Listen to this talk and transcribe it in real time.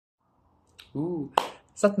Ooh.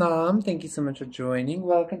 Satnam, thank you so much for joining.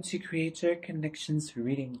 Welcome to Creator Connections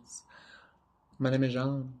Readings. My name is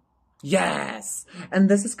Jean. Yes! And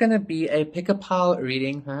this is going to be a pick-a-pile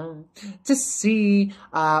reading, to see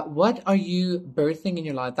what are you birthing in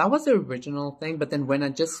your life. That was the original thing, but then when I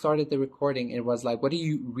just started the recording, it was like, what are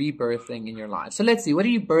you rebirthing in your life? So let's see, what are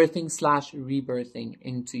you birthing / rebirthing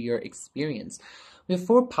into your experience? We have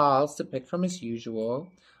 4 piles to pick from as usual.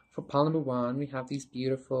 For pile number 1, we have these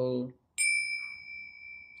beautiful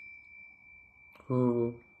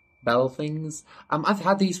bell things. I've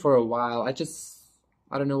had these for a while. I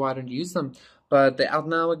don't know why I don't use them, but they're out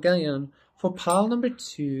now again. For pile number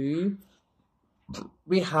 2,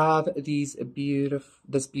 we have this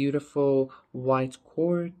beautiful white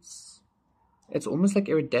quartz. It's almost like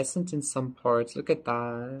iridescent in some parts. Look at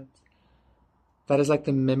that. That is like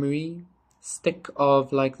the memory stick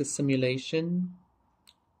of like the simulation.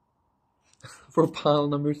 For pile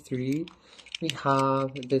number 3, we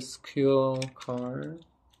have this cool card.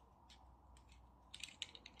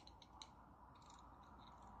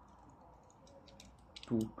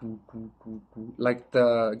 Like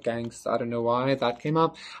the gangster, I don't know why that came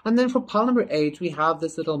up. And then for pile number 8, we have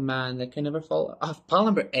this little man that can never fall. Pile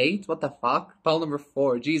number 8? What the fuck? Pile number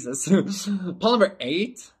 4, Jesus. Pile number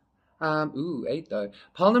 8? 8 though.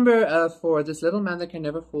 Pile number 4, this little man that can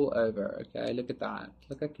never fall over. Okay, look at that.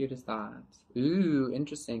 Look how cute is that. Ooh,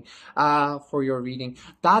 interesting. For your reading.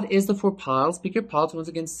 That is the 4 piles. Pick your pile to once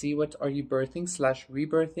again see what are you birthing /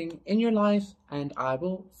 rebirthing in your life. And I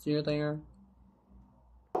will see you there.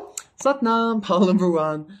 Satnam, pile number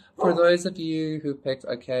 1. For those of you who picked,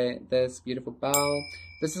 okay, this beautiful bell,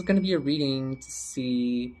 this is going to be a reading to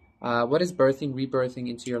see what is rebirthing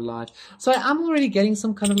into your life. So I'm already getting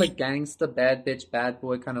some kind of like gangster, bad bitch, bad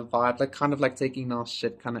boy kind of vibe, like kind of like taking now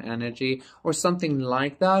shit kind of energy or something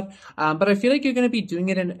like that. But I feel like you're going to be doing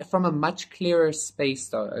it from a much clearer space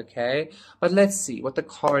though, okay? But let's see what the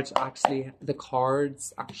cards actually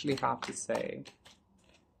have to say.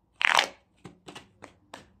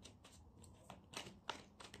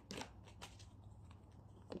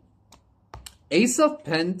 Ace of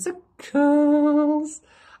Pentacles.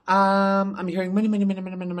 I'm hearing money.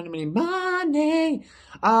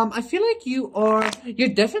 I feel like you're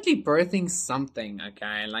definitely birthing something,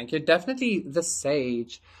 okay? Like you're definitely the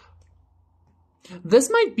sage. This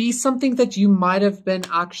might be something that you might have been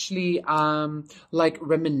actually like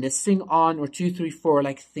reminiscing on, or 2, 3, 4,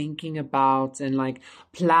 like thinking about and like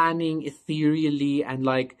planning ethereally and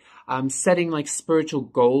like setting like spiritual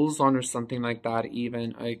goals on or something like that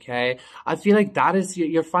even, okay? I feel like that is,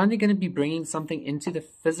 you're finally going to be bringing something into the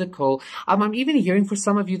physical. I'm even hearing for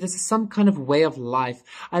some of you, this is some kind of way of life.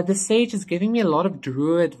 The sage is giving me a lot of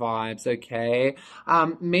druid vibes, okay?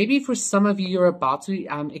 Maybe for some of you, you're about to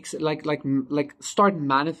like start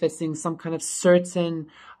manifesting some kind of certain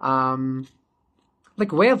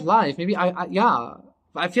like way of life. Maybe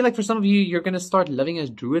I feel like for some of you, you're going to start living as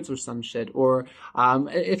druids or some shit. Or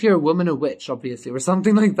if you're a woman, a witch, obviously, or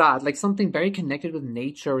something like that. Like something very connected with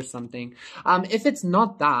nature or something. If it's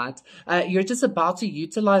not that, you're just about to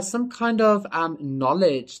utilize some kind of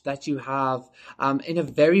knowledge that you have in a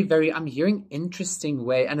very, very, I'm hearing interesting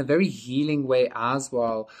way and a very healing way as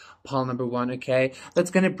well. Pile number 1, okay?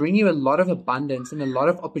 That's going to bring you a lot of abundance and a lot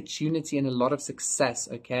of opportunity and a lot of success,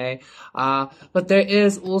 okay? But there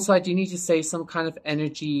is also, I do need to say, some kind of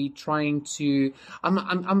energy trying to,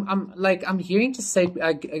 I'm hearing to say,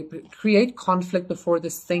 create conflict before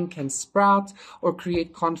this thing can sprout, or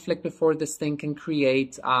create conflict before this thing can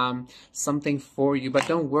create something for you. But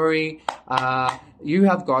don't worry, you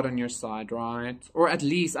have God on your side, right? Or at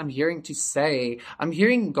least I'm hearing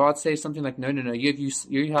God say something like, no,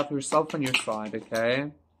 you have yourself on your side,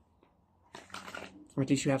 okay? Or at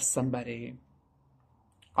least you have somebody.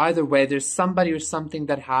 Either way, there's somebody or something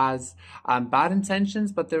that has bad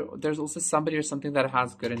intentions, but there's also somebody or something that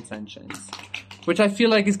has good intentions. Which I feel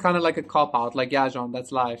like is kind of like a cop-out. Like, yeah, Jean,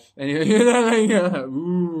 that's life. Anyway,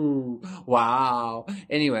 ooh, wow.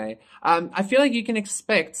 Anyway, I feel like you can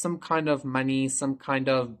expect some kind of money, some kind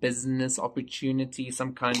of business opportunity,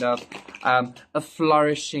 some kind of a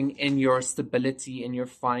flourishing in your stability, in your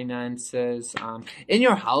finances, in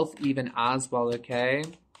your health even as well, okay?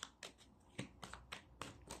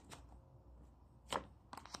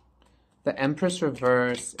 The Empress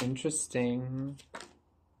reverse, interesting.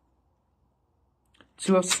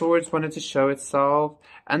 2 of Swords wanted to show itself,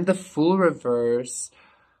 and the Fool reverse.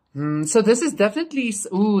 So this is definitely,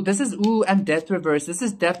 and Death reverse. This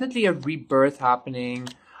is definitely a rebirth happening.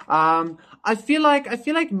 I feel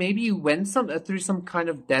like maybe you went through some kind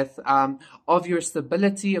of death of your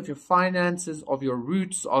stability, of your finances, of your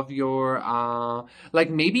roots, of your like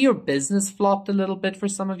maybe your business flopped a little bit for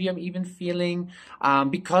some of you. I'm even feeling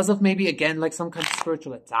because of maybe again like some kind of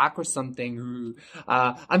spiritual attack or something.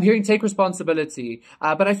 I'm hearing take responsibility,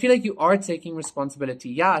 but I feel like you are taking responsibility.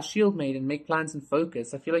 Yeah, shield maiden, make plans and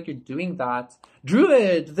focus. I feel like you're doing that.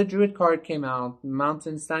 Druid, the Druid card came out.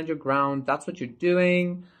 Mountain, stand your ground. That's what you're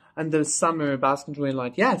doing. And the summer, bask in joy and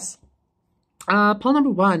light. Yes. Pile number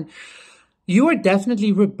one. You are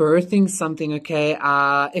definitely rebirthing something, okay?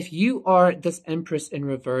 If you are this Empress in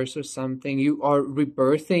reverse or something, you are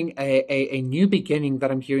rebirthing a new beginning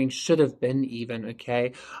that I'm hearing should have been even,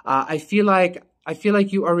 okay? I feel like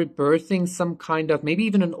you are rebirthing some kind of, maybe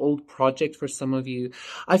even an old project for some of you.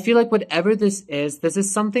 I feel like whatever this is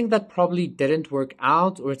something that probably didn't work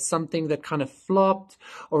out, or it's something that kind of flopped,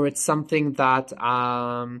 or it's something that,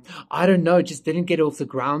 I don't know, just didn't get off the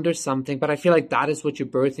ground or something. But I feel like that is what you're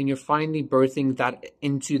birthing. You're finally birthing that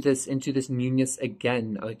into this newness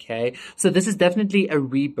again, okay? So this is definitely a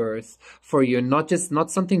rebirth for you, not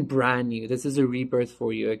something brand new. This is a rebirth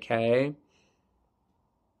for you, okay?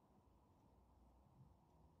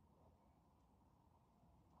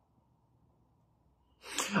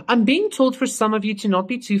 I'm being told for some of you to not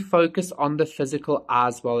be too focused on the physical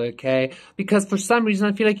as well, okay? Because for some reason,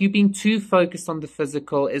 I feel like you being too focused on the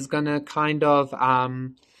physical is gonna kind of,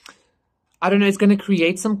 I don't know, it's going to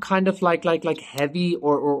create some kind of like heavy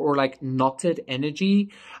or like knotted energy.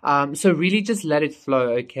 So really just let it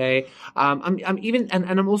flow, okay? I'm even,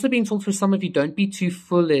 and I'm also being told for some of you, don't be too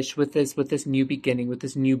foolish with this new beginning, with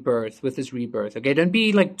this new birth, with this rebirth, okay? Don't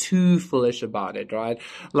be like too foolish about it, right?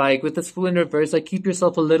 Like with this Fool in reverse, like keep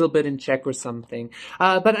yourself a little bit in check or something.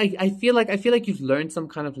 But I feel like you've learned some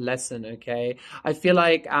kind of lesson, okay? I feel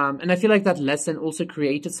like, and I feel like that lesson also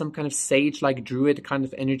created some kind of sage, like druid kind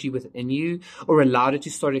of energy within you, or allowed it to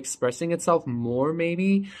start expressing itself more,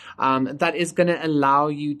 maybe, that is going to allow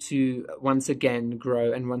you to once again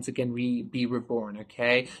grow and once again be reborn,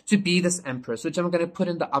 okay? To be this Empress, which I'm going to put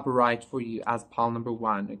in the upper right for you as pile number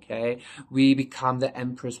one, okay? We become the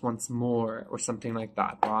Empress once more, or something like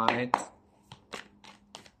that, right?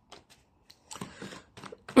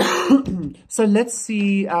 So let's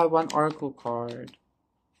see one oracle card.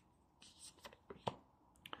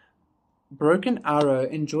 Broken arrow,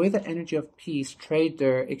 enjoy the energy of peace, trade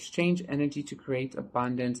there, exchange energy to create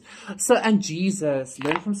abundance. So, and Jesus,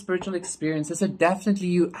 learn from spiritual experiences. So definitely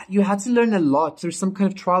you had to learn a lot through some kind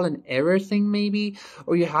of trial and error thing maybe,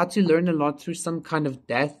 or you had to learn a lot through some kind of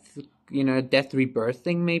death, you know, death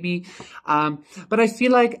rebirthing maybe. But I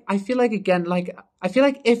feel like again, like, I feel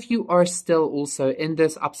like if you are still also in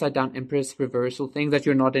this upside down Empress reversal thing, that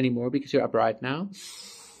you're not anymore because you're upright now.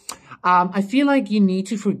 I feel like you need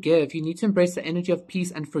to forgive. You need to embrace the energy of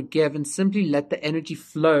peace and forgive, and simply let the energy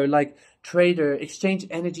flow. Like trader, exchange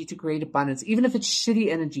energy to create abundance. Even if it's shitty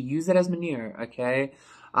energy, use it as manure, okay?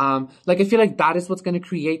 Like I feel like that is what's going to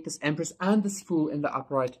create this Empress and this Fool in the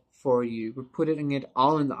upright for you. We're putting it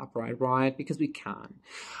all in the upright, right? Because we can.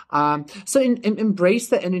 So embrace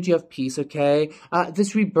the energy of peace, okay?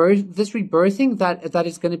 This rebirthing that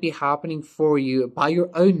is going to be happening for you by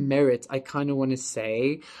your own merit, I kind of want to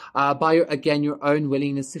say, by your own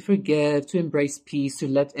willingness to forgive, to embrace peace, to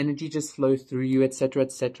let energy just flow through you, etc.,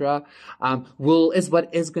 etc. Is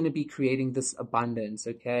what is going to be creating this abundance,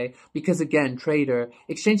 okay? Because again, trader,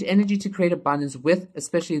 exchange energy to create abundance with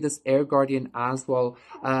especially this air guardian as well.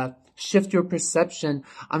 Shift your perception.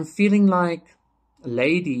 I'm feeling like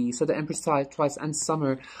lady, so the Empress twice, and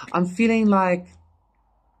summer. I'm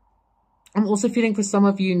also feeling for some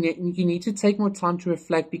of you, you need to take more time to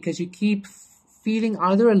reflect, because you keep feeling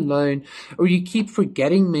either alone, or you keep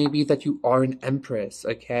forgetting maybe that you are an Empress,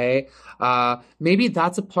 okay? Maybe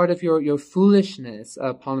that's a part of your foolishness,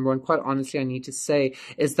 Palmer, and quite honestly, I need to say,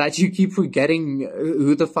 is that you keep forgetting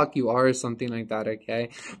who the fuck you are, or something like that, okay?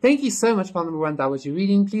 Thank you so much, Palmer, and that was your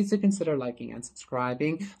reading. Please do consider liking and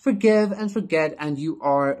subscribing. Forgive and forget, and you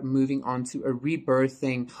are moving on to a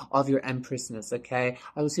rebirthing of your Empressness, okay?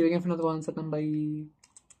 I will see you again for another one. Satnam, bye.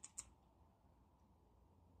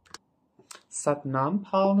 Satnam,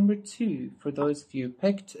 pile number 2. For those of you who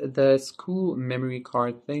picked this cool memory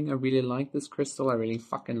card thing, I really like this crystal. I really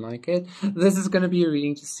fucking like it. This is going to be a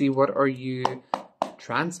reading to see what are you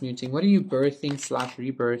transmuting, what are you birthing /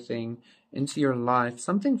 rebirthing into your life.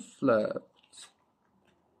 Something flipped.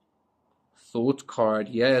 Thought card.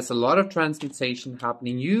 Yes, a lot of transmutation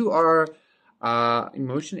happening. You are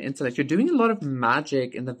emotion intellect. You're doing a lot of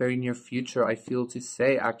magic in the very near future, I feel to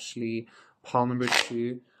say, actually. Pile number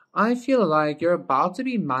 2. I feel like you're about to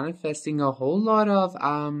be manifesting a whole lot of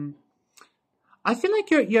I feel like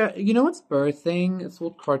you're you know what's birthing? It's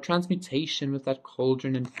called card transmutation with that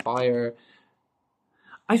cauldron and fire.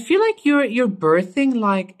 I feel like you're birthing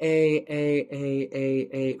like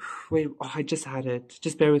a wait, oh, I just had it.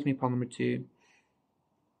 Just bear with me, pawn number two.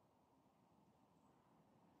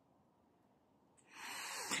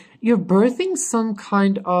 You're birthing some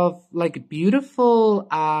kind of like beautiful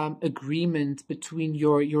agreement between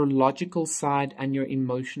your logical side and your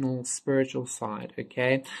emotional spiritual side,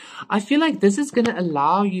 okay? I feel like this is going to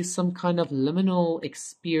allow you some kind of liminal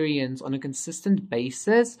experience on a consistent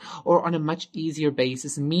basis or on a much easier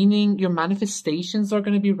basis, meaning your manifestations are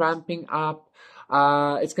going to be ramping up.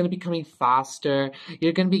 It's going to be coming faster.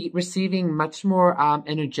 You're going to be receiving much more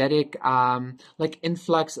energetic, like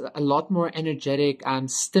influx, a lot more energetic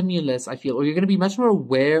stimulus, I feel, or you're going to be much more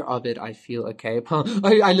aware of it, I feel, okay?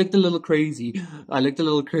 I looked a little crazy. I looked a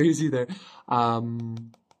little crazy there.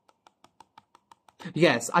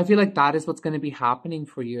 Yes, I feel like that is what's going to be happening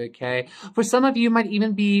for you, okay? For some of you might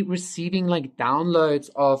even be receiving like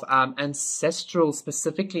downloads of ancestral,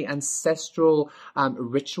 specifically ancestral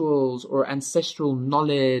rituals or ancestral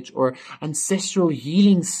knowledge or ancestral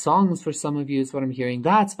healing songs for some of you is what I'm hearing.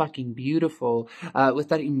 That's fucking beautiful with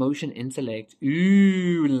that emotion intellect.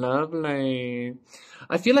 Ooh, lovely.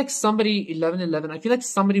 I feel like somebody, 1111, I feel like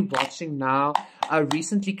somebody watching now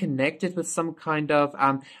recently connected with some kind of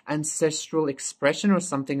ancestral expression or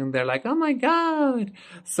something, and they're like, oh my God.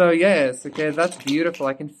 So yes, okay, that's beautiful.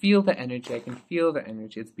 I can feel the energy. I can feel the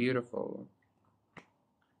energy. It's beautiful.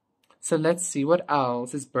 So let's see what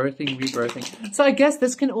else is birthing, rebirthing. So I guess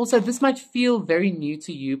this might feel very new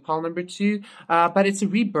to you, pile number two, but it's a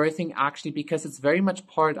rebirthing actually because it's very much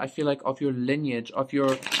part, I feel like, of your lineage, of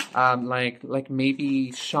your, like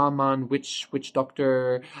maybe shaman, witch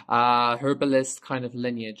doctor, herbalist kind of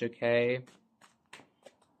lineage, okay?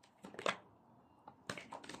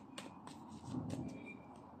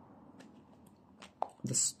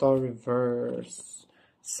 The Star reverse.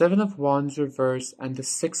 Seven of Wands reverse and the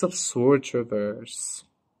Six of Swords reverse.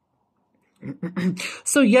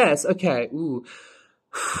 So yes, okay. Ooh.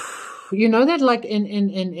 You know that like in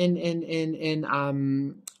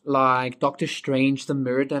like Doctor Strange, the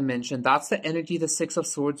mirror dimension, that's the energy the Six of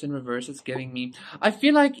Swords in reverse is giving me. I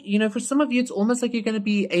feel like, you know, for some of you, it's almost like you're going to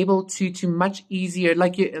be able to much easier,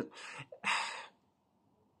 like you.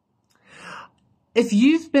 If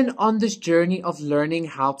you've been on this journey of learning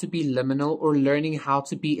how to be liminal or learning how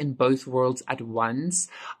to be in both worlds at once,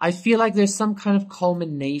 I feel like there's some kind of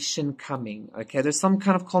culmination coming, okay? There's some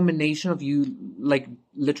kind of culmination of you, like,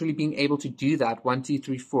 literally being able to do that. 1, 2,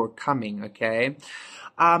 3, 4 coming, okay?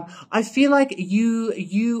 I feel like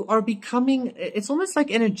you are becoming, it's almost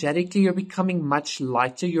like energetically you're becoming much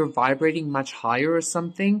lighter, you're vibrating much higher or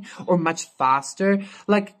something, or much faster,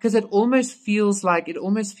 like, because it almost feels like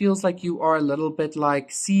you are a little bit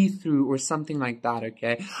like see-through or something like that,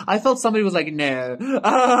 okay? I felt somebody was like,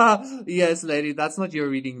 no, yes, lady, that's not your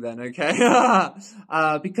reading then, okay?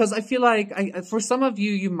 Because I feel like, for some of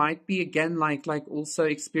you, you might be again, like also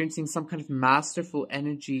experiencing some kind of masterful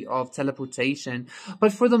energy of teleportation,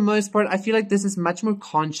 but for the most part, I feel like this is much more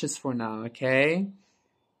conscious for now, okay?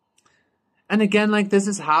 And again, like this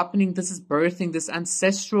is happening, this is birthing, this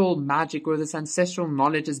ancestral magic or this ancestral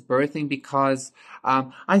knowledge is birthing because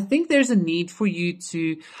I think there's a need for you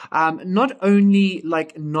to not only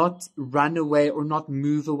like not run away or not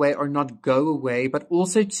move away or not go away, but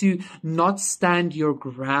also to not stand your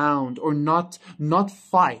ground or not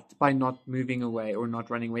fight by not moving away or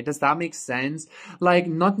not running away. Does that make sense? Like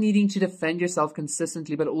not needing to defend yourself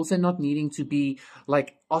consistently, but also not needing to be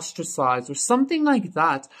like ostracized or something like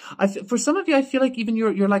that. For some of you, I feel like even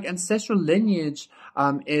your like ancestral lineage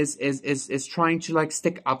is trying to like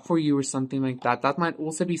stick up for you or something like that. That might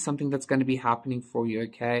also be something that's going to be happening for you,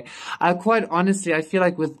 okay? Quite honestly, I feel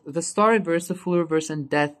like with the Star reverse, the Fool reverse, and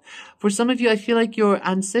Death, for some of you, I feel like your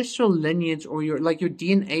ancestral lineage or your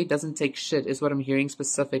DNA doesn't take shit is what I'm hearing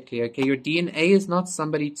specifically, okay? Your DNA is not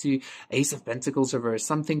somebody to Ace of Pentacles reverse,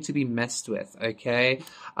 something to be messed with, okay?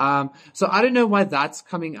 So I don't know why that's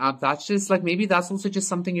coming up. That's just like, maybe that's also just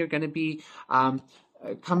something you're going to be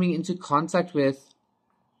coming into contact with.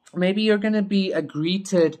 Maybe you're going to be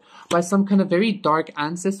greeted by some kind of very dark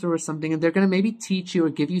ancestor or something, and they're going to maybe teach you or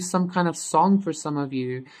give you some kind of song for some of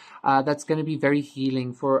you that's going to be very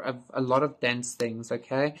healing for a lot of dense things,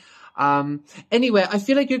 okay? Anyway, I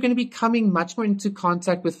feel like you're going to be coming much more into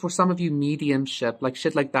contact with, for some of you, mediumship, like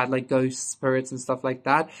shit like that, like ghost spirits and stuff like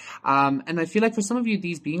that. And I feel like for some of you,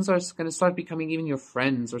 these beings are going to start becoming even your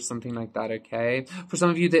friends or something like that, okay? For some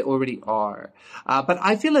of you, they already are. But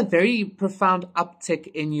I feel a very profound uptick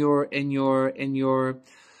in your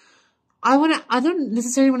I don't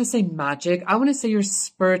necessarily want to say magic. I want to say your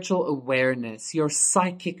spiritual awareness, your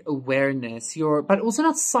psychic awareness, but also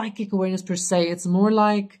not psychic awareness per se. It's more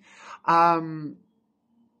like, I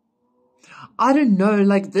don't know,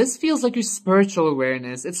 like this feels like your spiritual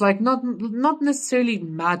awareness. It's like not necessarily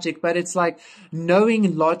magic, but it's like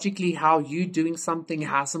knowing logically how you doing something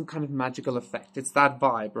has some kind of magical effect. It's that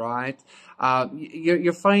vibe, right?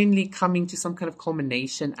 You're finally coming to some kind of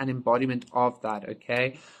culmination and embodiment of that,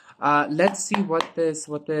 okay? Let's see what this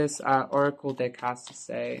oracle deck has to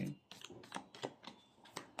say.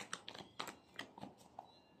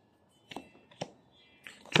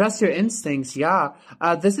 Trust your instincts, yeah.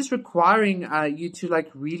 This is requiring you to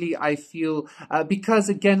like really, I feel, because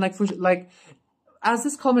again, as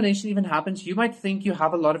this culmination even happens, you might think you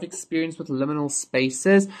have a lot of experience with liminal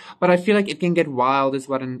spaces, but I feel like it can get wild is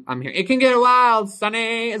what I'm hearing. It can get wild,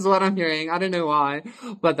 Sunny, is what I'm hearing. I don't know why,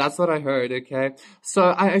 but that's what I heard, okay?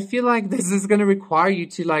 So I feel like this is going to require you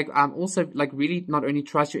to like, also like really not only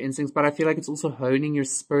trust your instincts, but I feel like it's also honing your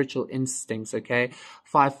spiritual instincts, okay?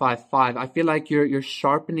 555. I feel like you're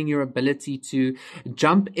sharpening your ability to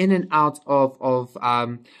jump in and out of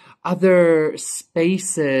other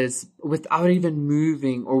spaces without even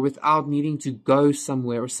moving or without needing to go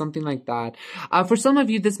somewhere or something like that. For some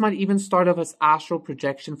of you, this might even start off as astral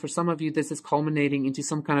projection. For some of you, this is culminating into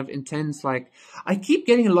some kind of intense, like, I keep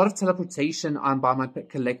getting a lot of teleportation by my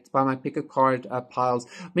pick a card piles.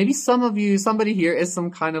 Maybe some of you, somebody here is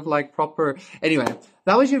some kind of like proper, anyway.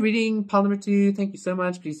 That was your reading, pile number 2. Thank you so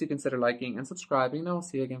much. Please do consider liking and subscribing. And I'll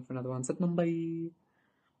see you again for another one. Satnam, bye.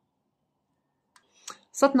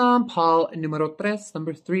 Satnam, pile numero 3,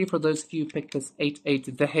 number 3, for those of you who picked this 8-8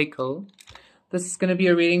 vehicle. This is going to be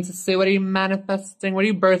a reading to say, what are you manifesting? What are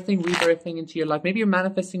you birthing, rebirthing into your life? Maybe you're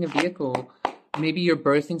manifesting a vehicle. Maybe you're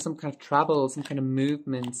birthing some kind of travel, some kind of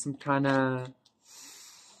movement, some kind of...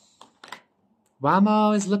 Well, I'm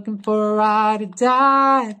always looking for a ride to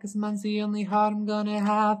die, 'cause mine's the only heart I'm gonna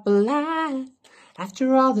have for life.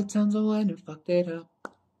 After all the times I went and fucked it up,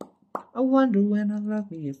 I wonder when I love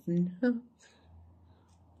me is enough.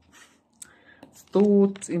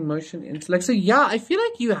 Thought, emotion, intellect. So yeah, I feel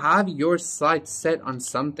like you have your sights set on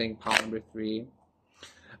something, pile number 3.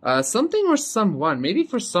 Something or someone. Maybe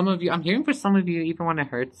for some of you, I'm hearing for some of you even want to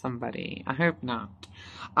hurt somebody. I hope not.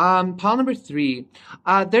 Pile number 3.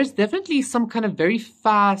 There's definitely some kind of very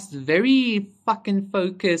fast, very fucking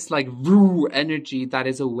focused, like, woo energy that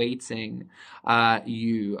is awaiting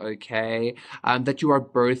you, okay? That you are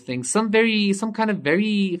birthing. Some kind of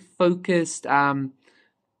very focused,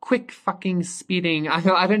 quick fucking speeding.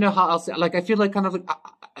 I don't know how else. Like, I feel like kind of like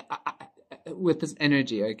with this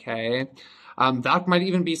energy, okay? That might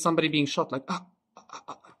even be somebody being shot, like,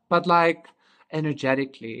 but like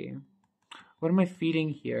energetically. What am I feeling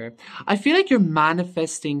here? I feel like you're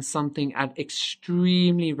manifesting something at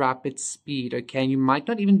extremely rapid speed, okay? And you might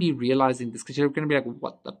not even be realizing this because you're going to be like,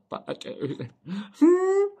 what the fuck?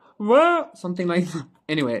 What? Something like that.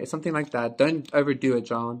 Anyway, something like that. Don't overdo it,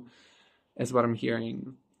 John, is what I'm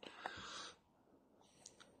hearing.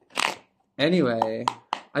 Anyway,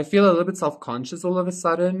 I feel a little bit self-conscious all of a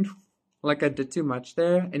sudden. Like I did too much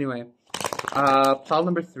there. Anyway, pile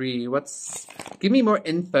number 3. Give me more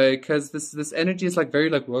info, because this energy is like very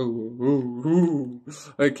like, whoa, whoa, whoa.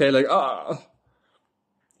 Okay, like,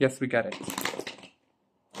 yes, we got it.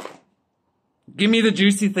 Give me the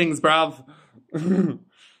juicy things, bruv.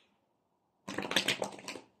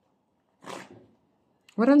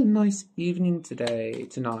 What a nice evening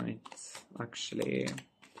tonight, actually.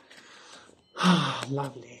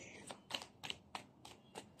 Lovely.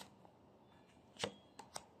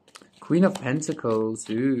 Queen of Pentacles,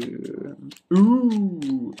 ooh.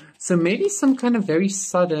 So maybe some kind of very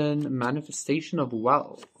sudden manifestation of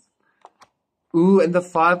wealth. Ooh, and the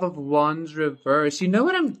 5 of Wands reverse. You know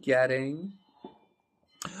what I'm getting?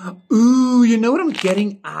 Ooh, you know what I'm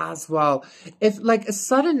getting as well? If like a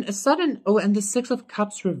sudden, oh, and the 6 of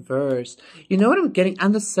Cups reversed. You know what I'm getting?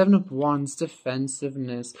 And the 7 of Wands,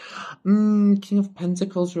 defensiveness. King of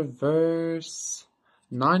Pentacles reverse.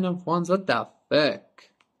 9 of Wands, what the fuck?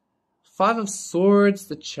 5 of Swords,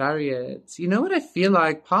 the Chariot. You know what I feel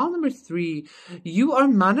like? Pile number 3, you are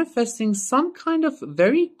manifesting some kind of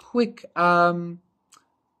very quick birthing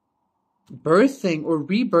or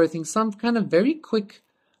rebirthing, some kind of very quick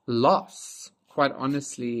loss, quite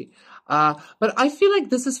honestly. But I feel like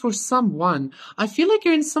this is for someone. I feel like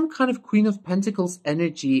you're in some kind of Queen of Pentacles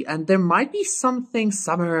energy, and there might be something,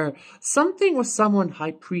 something or someone,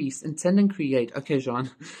 High Priest, intend and create. Okay,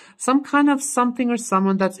 Jean. Some kind of something or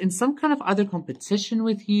someone that's in some kind of either competition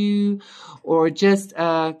with you, or just,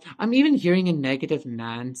 I'm even hearing a negative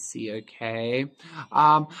Nancy, okay?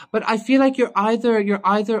 But I feel like you're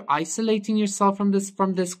either isolating yourself from this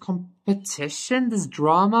competition, this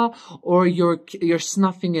drama, or you're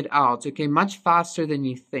snuffing it out, okay, much faster than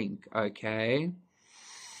you think, okay?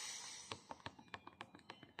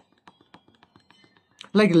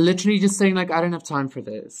 Like literally just saying like, I don't have time for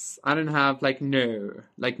this. I don't have no.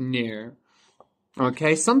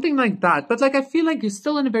 Okay, something like that. But like I feel like you're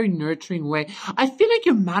still in a very nurturing way. I feel like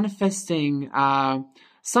you're manifesting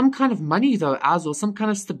some kind of money though as well, some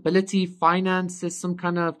kind of stability, finances, some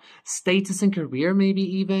kind of status and career, maybe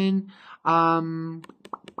even.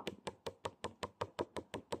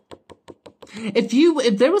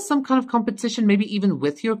 If there was some kind of competition, maybe even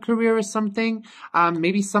with your career or something,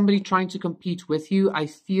 maybe somebody trying to compete with you, I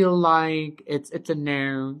feel like it's a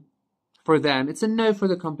no for them. It's a no for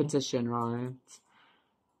the competition, right?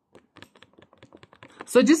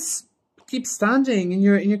 So just keep standing in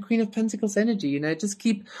your Queen of Pentacles energy, you know, just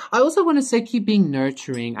keep, I also want to say keep being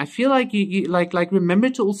nurturing. I feel like you like remember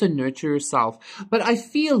to also nurture yourself. But I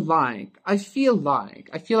feel like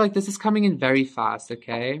this is coming in very fast,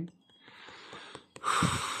 okay?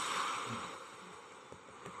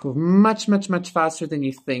 Much faster than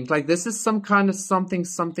you think. Like this is some kind of something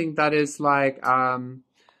that is like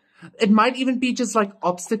it might even be just like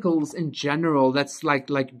obstacles in general that's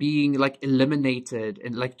like being like eliminated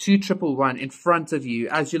in like 2111 in front of you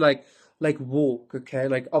as you like walk, okay?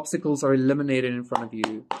 Like obstacles are eliminated in front of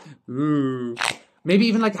you. Ooh. Maybe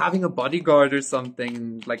even like having a bodyguard or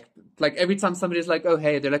something, like every time somebody's like, oh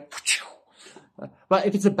hey, they're like but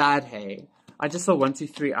if it's a bad hey. I just saw 1, 2,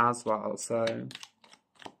 3 as well, so.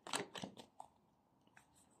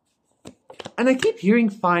 And I keep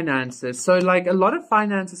hearing finances. So like a lot of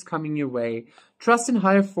finances coming your way. Trust in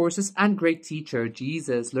higher forces and great teacher,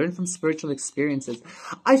 Jesus. Learn from spiritual experiences.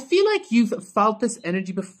 I feel like you've felt this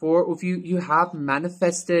energy before, or if you have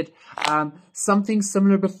manifested something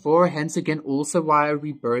similar before, hence again also why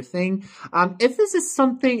rebirthing. If this is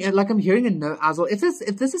something, like I'm hearing a no as well, if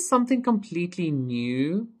this is something completely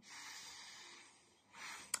new,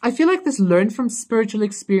 I feel like this learn from spiritual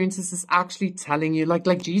experiences is actually telling you,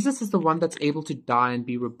 like Jesus is the one that's able to die and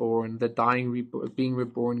be reborn, the being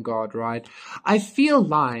reborn God, right? I feel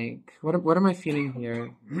like, what am I feeling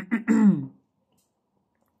here?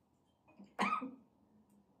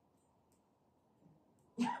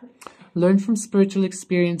 Learn from spiritual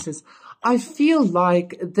experiences. I feel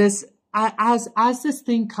like this, as this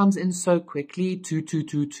thing comes in so quickly, two,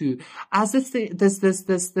 as this thing,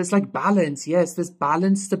 this like balance, yes, this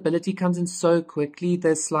balance, stability comes in so quickly,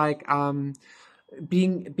 this like,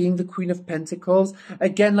 being the Queen of Pentacles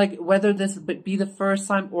again, like whether this be the first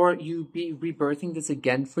time or you be rebirthing this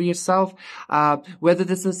again for yourself, whether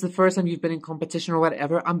this is the first time you've been in competition or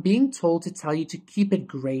whatever, I'm being told to tell you to keep it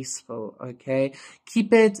graceful, okay?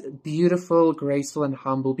 Keep it beautiful, graceful, and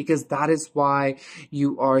humble, because that is why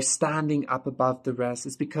you are standing up above the rest.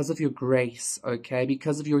 It's because of your grace, okay?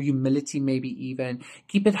 Because of your humility, maybe even.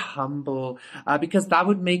 Keep it humble, because that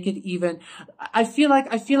would make it even. I feel like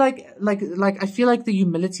the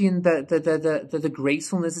humility and the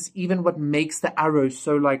gracefulness is even what makes the arrow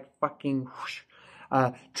so like fucking whoosh,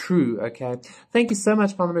 true, okay? Thank you so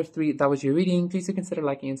much, pal number 3. That was your reading. Please do consider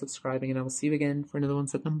liking and subscribing, and I will see you again for another one.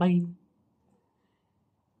 Satnam, bye.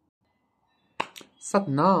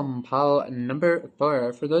 Satnam, pal number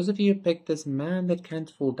 4. For those of you who picked this man that can't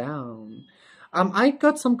fall down, I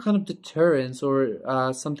got some kind of deterrence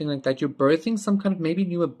or something like that. You're birthing some kind of maybe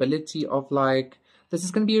new ability of like, this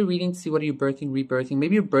is going to be a reading to see what are you birthing, rebirthing.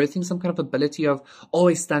 Maybe you're birthing some kind of ability of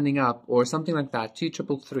always standing up or something like that.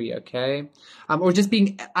 2333, okay? Or just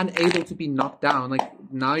being unable to be knocked down. Like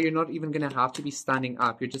now you're not even going to have to be standing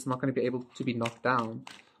up. You're just not going to be able to be knocked down.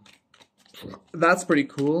 That's pretty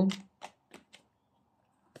cool.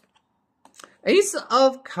 Ace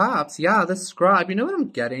of Cups, yeah, the scribe. You know what I'm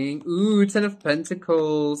getting? Ooh, 10 of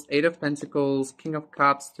Pentacles, 8 of Pentacles, King of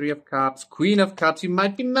Cups, 3 of Cups, Queen of Cups. You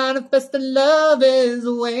might be manifesting love as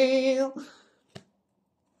well.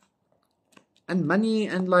 And money,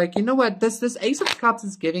 and like, you know what, this Ace of Cups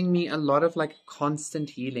is giving me a lot of like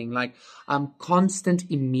constant healing, like constant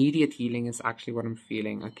immediate healing is actually what I'm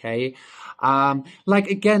feeling, okay? Like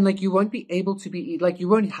again, like you won't be able to be, like you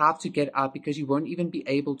won't have to get up because you won't even be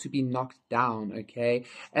able to be knocked down, okay?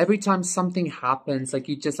 Every time something happens, like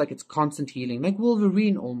you just like, it's constant healing, like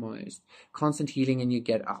Wolverine almost, constant healing, and you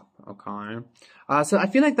get up, Okay. So I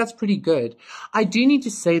feel like that's pretty good. I do need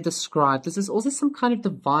to say the scribe. This is also some kind of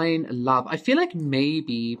divine love. I feel like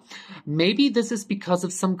maybe this is because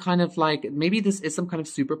of some kind of like, maybe this is some kind of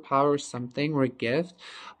superpower or something or a gift.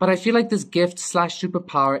 But I feel like this gift slash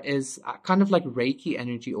superpower is kind of like Reiki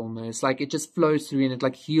energy almost. Like it just flows through and it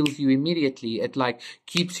like heals you immediately. It like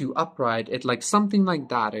keeps you upright. It like something like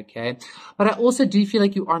that, okay? But I also do feel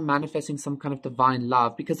like you are manifesting some kind of divine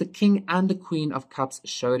love because the King and the Queen of Cups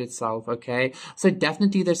showed itself, okay? So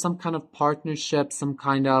definitely there's some kind of partnership, some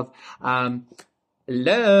kind of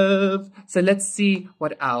love. So let's see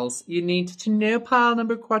what else you need to know, pile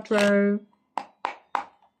number 4.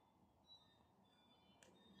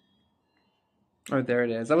 Oh, there it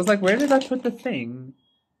is. I was like, where did I put the thing?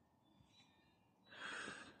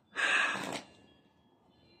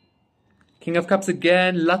 King of Cups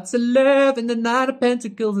again, lots of love, and the Knight of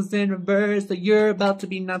Pentacles is in reverse, so you're about to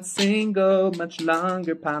be not single much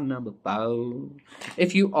longer, pile number 4.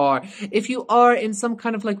 If you are in some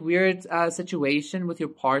kind of like weird situation with your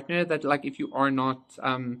partner, that like if you are not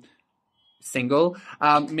single,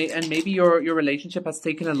 and maybe your relationship has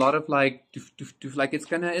taken a lot of like like it's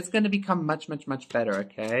gonna become much better,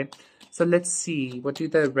 okay? So let's see, what do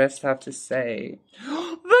the rest have to say?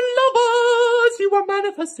 The lovers, you are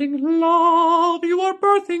manifesting love, you are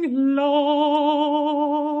birthing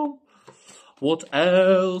love. What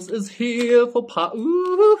else is here for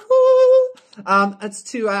it's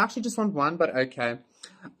 2. I actually just want 1, but okay.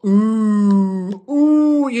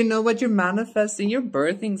 Ooh, you know what you're manifesting? You're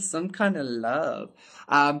birthing some kind of love.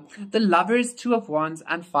 The Lovers, 2 of Wands,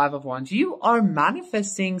 and 5 of Wands. You are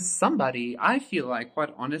manifesting somebody, I feel like,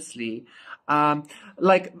 quite honestly.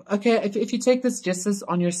 Like, okay, if you take this just as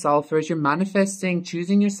on yourself first, you're manifesting,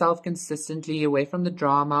 choosing yourself consistently, away from the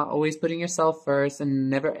drama, always putting yourself first, and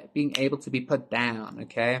never being able to be put down,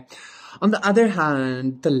 okay? On the other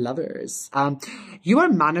hand, the Lovers, you are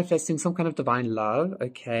manifesting some kind of divine love,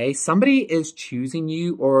 okay? Somebody is choosing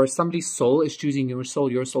you, or somebody's soul is choosing your soul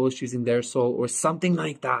is choosing their soul, or something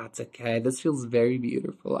like that, okay? This feels very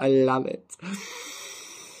beautiful. I love it.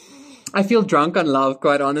 I feel drunk on love,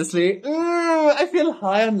 quite honestly. I feel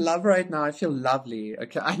high on love right now. I feel lovely.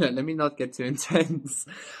 Okay, I know, let me not get too intense.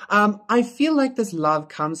 I feel like this love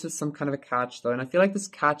comes with some kind of a catch, though, and I feel like this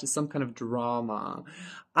catch is some kind of drama.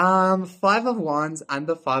 5 of Wands and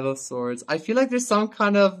the 5 of Swords. I feel like there's some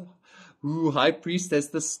kind of High Priestess,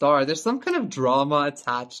 the Star. There's some kind of drama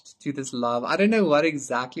attached to this love. I don't know what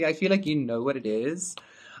exactly. I feel like you know what it is.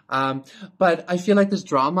 But I feel like this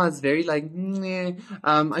drama is very like,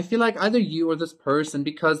 I feel like either you or this person,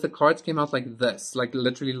 because the cards came out like this, like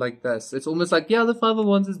literally like this. It's almost like, yeah, the 5 of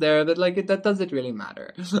Wands is there, but like, that does it really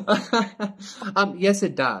matter? Yes,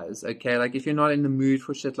 it does. Okay. Like if you're not in the mood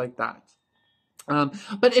for shit like that.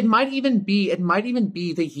 But it might even be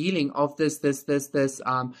the healing of this,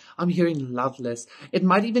 I'm hearing loveless. It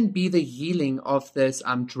might even be the healing of this,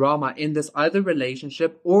 drama in this either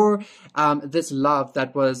relationship or, this love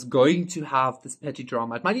that was going to have this petty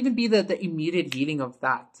drama. It might even be the immediate healing of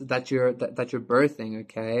that you're birthing,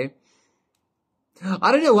 okay?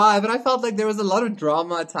 I don't know why, but I felt like there was a lot of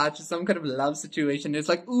drama attached to some kind of love situation. It's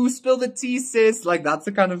like, ooh, spill the tea, sis. Like, that's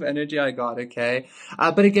the kind of energy I got, okay?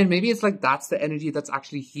 But again, maybe it's like that's the energy that's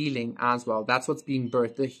actually healing as well. That's what's being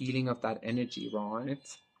birthed, the healing of that energy, right?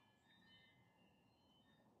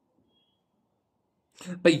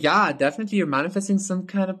 But yeah, definitely you're manifesting some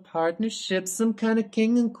kind of partnership, some kind of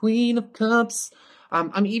King and Queen of Cups.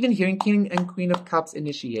 I'm even hearing King and Queen of Cups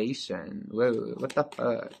initiation. Whoa, what the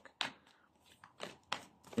fuck?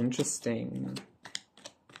 Interesting.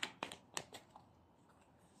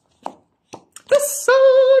 The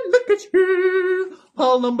sun, look at you!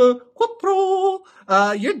 Pile number 4.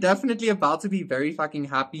 You're definitely about to be very fucking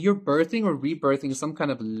happy. You're birthing or rebirthing some kind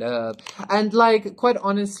of love. And like, quite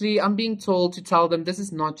honestly, I'm being told to tell them this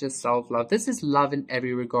is not just self-love. This is love in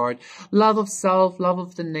every regard. Love of self, love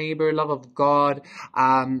of the neighbor, love of God,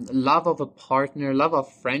 love of a partner, love of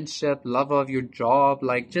friendship, love of your job.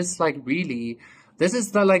 Like, just like really... This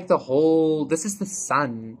is this is the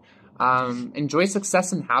sun. Enjoy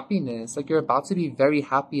success and happiness. Like you're about to be very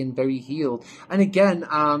happy and very healed. And again,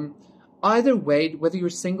 either way, whether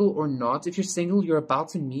you're single or not, if you're single, you're about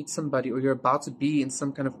to meet somebody or you're about to be in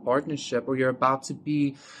some kind of partnership or you're about to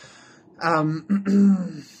be,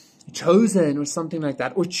 chosen or something like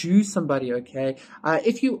that, or choose somebody, okay?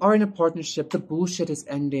 If you are in a partnership, the bullshit is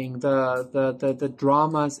ending, the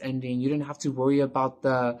drama is ending. You don't have to worry about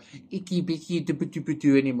the icky bicky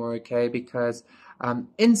do anymore, okay? Because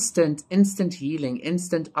instant healing,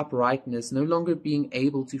 instant uprightness, no longer being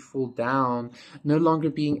able to fall down, no longer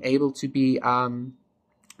being able to be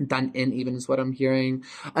done in, even is what I'm hearing.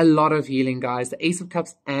 A lot of healing, guys. The Ace of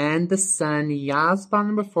Cups and the Sun. Yes, pile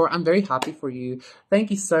number 4. I'm very happy for you.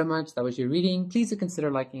 Thank you so much. That was your reading. Please do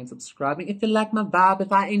consider liking and subscribing if you like my vibe,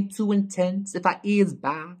 if I ain't too intense, if I is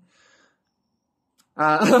bad.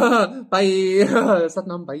 Bye.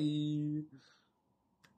 Satnam, bye.